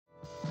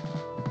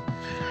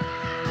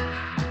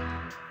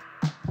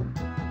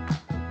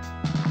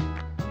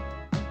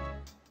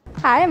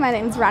Hi, my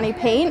name is Ronnie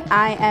Payne.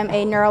 I am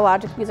a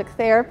neurologic music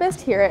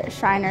therapist here at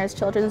Shriners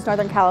Children's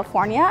Northern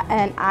California,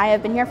 and I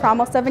have been here for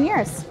almost 7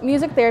 years.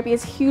 Music therapy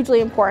is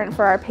hugely important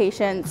for our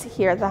patients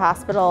here at the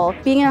hospital.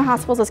 Being in a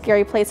hospital is a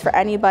scary place for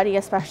anybody,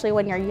 especially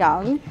when you're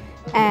young.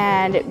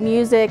 And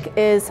music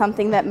is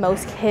something that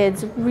most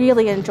kids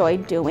really enjoy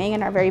doing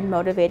and are very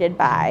motivated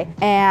by,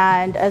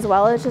 and as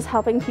well as just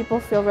helping people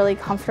feel really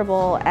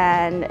comfortable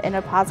and in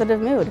a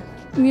positive mood.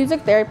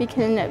 Music therapy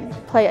can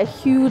play a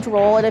huge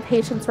role in a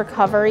patient's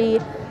recovery.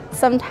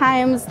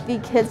 Sometimes the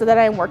kids that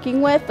I'm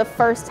working with, the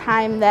first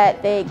time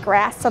that they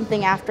grasp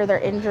something after their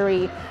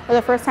injury or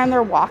the first time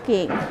they're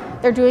walking,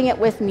 they're doing it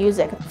with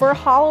music. For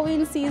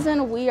Halloween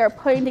season, we are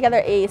putting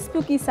together a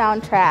spooky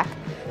soundtrack.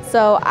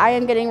 So I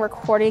am getting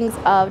recordings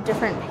of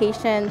different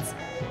patients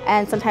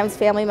and sometimes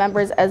family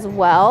members as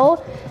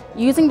well,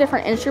 using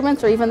different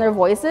instruments or even their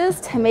voices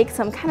to make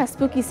some kind of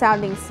spooky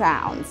sounding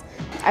sounds.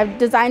 I've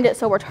designed it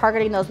so we're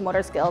targeting those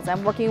motor skills.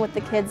 I'm working with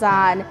the kids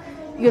on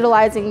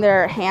utilizing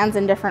their hands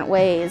in different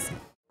ways.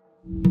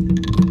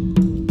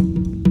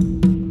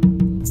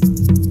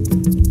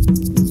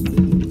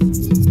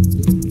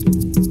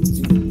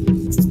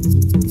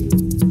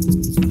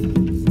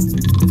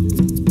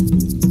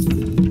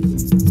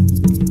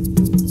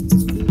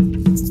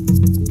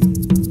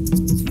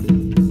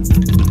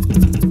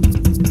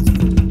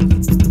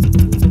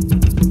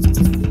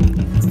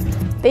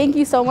 Thank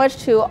you so much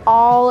to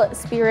all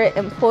Spirit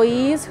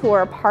employees who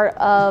are a part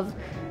of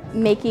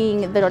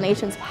making the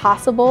donations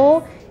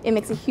possible. It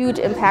makes a huge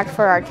impact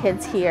for our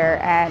kids here,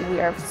 and we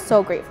are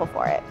so grateful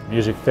for it.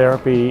 Music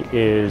therapy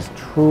is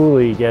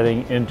truly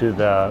getting into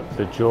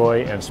the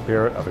joy and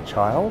spirit of a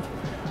child,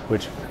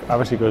 which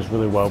obviously goes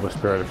really well with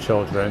Spirit of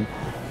Children.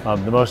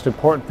 The most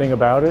important thing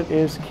about it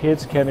is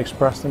kids can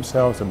express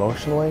themselves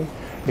emotionally,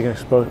 they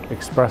can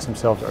express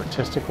themselves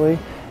artistically,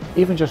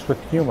 even just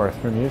with humor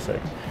through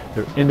music.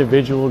 Their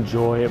individual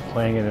joy at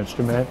playing an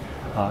instrument,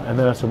 and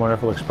then it's a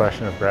wonderful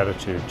expression of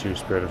gratitude to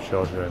Spirit of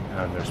Children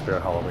and their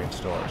Spirit Halloween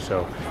store.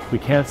 So we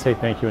can't say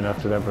thank you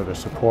enough to them for their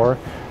support.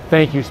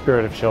 Thank you,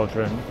 Spirit of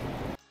Children.